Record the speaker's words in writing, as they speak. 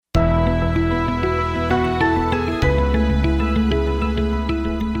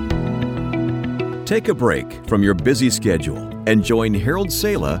Take a break from your busy schedule and join Harold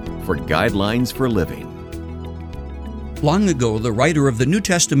Sala for Guidelines for Living. Long ago, the writer of the New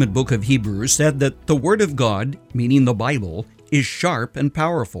Testament book of Hebrews said that the Word of God, meaning the Bible, is sharp and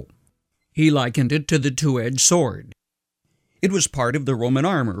powerful. He likened it to the two-edged sword. It was part of the Roman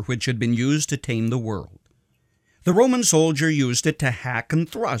armor which had been used to tame the world. The Roman soldier used it to hack and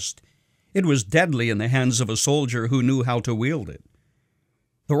thrust. It was deadly in the hands of a soldier who knew how to wield it.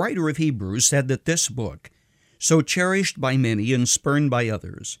 The writer of Hebrews said that this book, so cherished by many and spurned by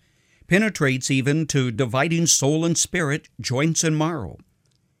others, penetrates even to dividing soul and spirit, joints and marrow.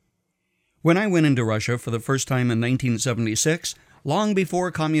 When I went into Russia for the first time in 1976, long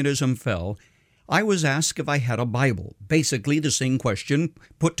before communism fell, I was asked if I had a Bible, basically the same question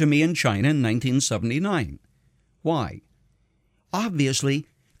put to me in China in 1979. Why? Obviously,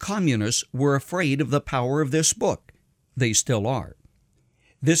 communists were afraid of the power of this book. They still are.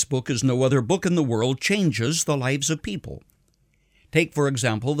 This book, as no other book in the world, changes the lives of people. Take, for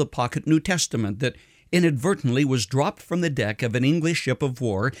example, the pocket New Testament that inadvertently was dropped from the deck of an English ship of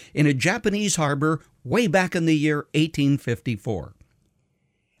war in a Japanese harbor way back in the year 1854.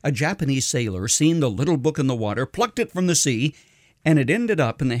 A Japanese sailor, seeing the little book in the water, plucked it from the sea, and it ended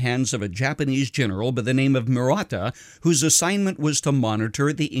up in the hands of a Japanese general by the name of Murata, whose assignment was to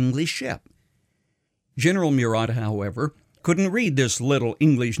monitor the English ship. General Murata, however, couldn't read this little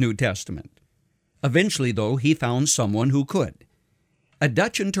English New Testament. Eventually, though, he found someone who could. A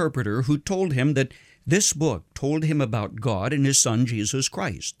Dutch interpreter who told him that this book told him about God and His Son, Jesus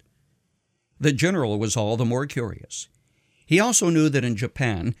Christ. The general was all the more curious. He also knew that in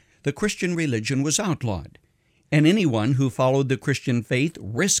Japan, the Christian religion was outlawed, and anyone who followed the Christian faith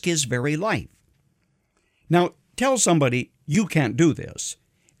risked his very life. Now, tell somebody you can't do this,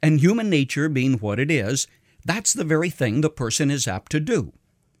 and human nature being what it is, that's the very thing the person is apt to do.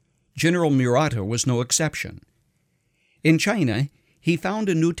 General Murata was no exception. In China, he found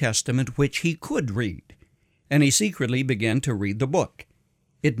a New Testament which he could read, and he secretly began to read the book.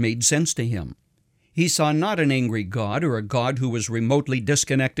 It made sense to him. He saw not an angry God or a God who was remotely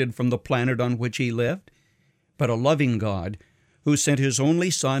disconnected from the planet on which he lived, but a loving God who sent His only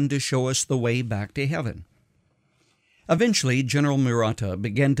Son to show us the way back to heaven. Eventually, General Murata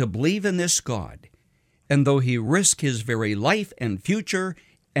began to believe in this God, and though he risked his very life and future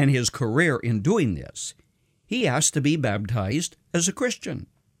and his career in doing this, he asked to be baptized as a Christian.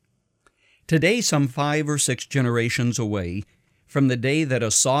 Today, some 5 or 6 generations away from the day that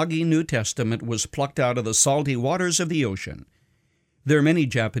a soggy New Testament was plucked out of the salty waters of the ocean, there are many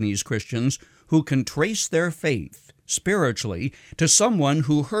Japanese Christians who can trace their faith spiritually to someone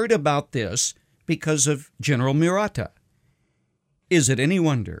who heard about this because of General Murata. Is it any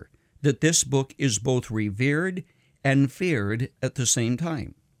wonder that this book is both revered and feared at the same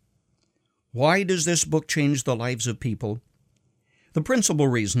time? Why does this book change the lives of people? The principal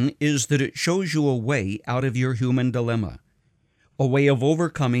reason is that it shows you a way out of your human dilemma, a way of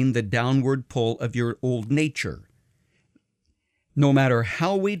overcoming the downward pull of your old nature. No matter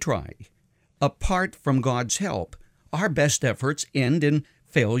how we try, apart from God's help, our best efforts end in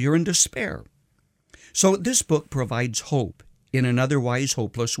failure and despair. So this book provides hope in an otherwise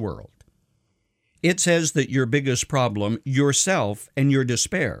hopeless world. It says that your biggest problem, yourself and your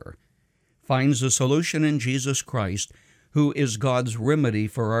despair, finds a solution in Jesus Christ, who is God's remedy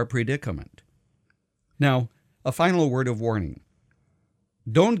for our predicament. Now, a final word of warning.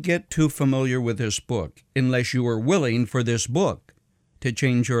 Don't get too familiar with this book unless you are willing for this book to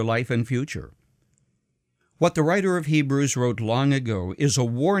change your life and future. What the writer of Hebrews wrote long ago is a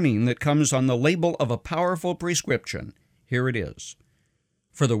warning that comes on the label of a powerful prescription. Here it is.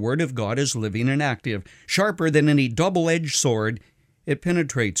 For the Word of God is living and active, sharper than any double-edged sword. It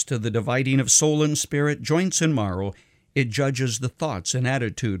penetrates to the dividing of soul and spirit, joints and marrow. It judges the thoughts and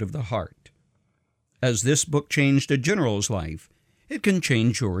attitude of the heart. As this book changed a general's life, it can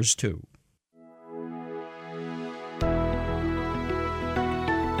change yours too.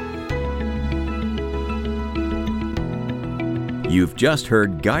 You've just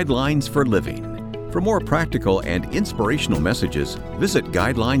heard Guidelines for Living. For more practical and inspirational messages, visit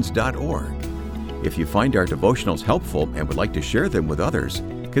guidelines.org. If you find our devotionals helpful and would like to share them with others,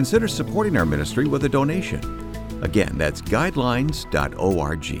 consider supporting our ministry with a donation. Again, that's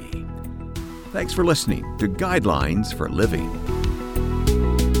guidelines.org. Thanks for listening to Guidelines for Living.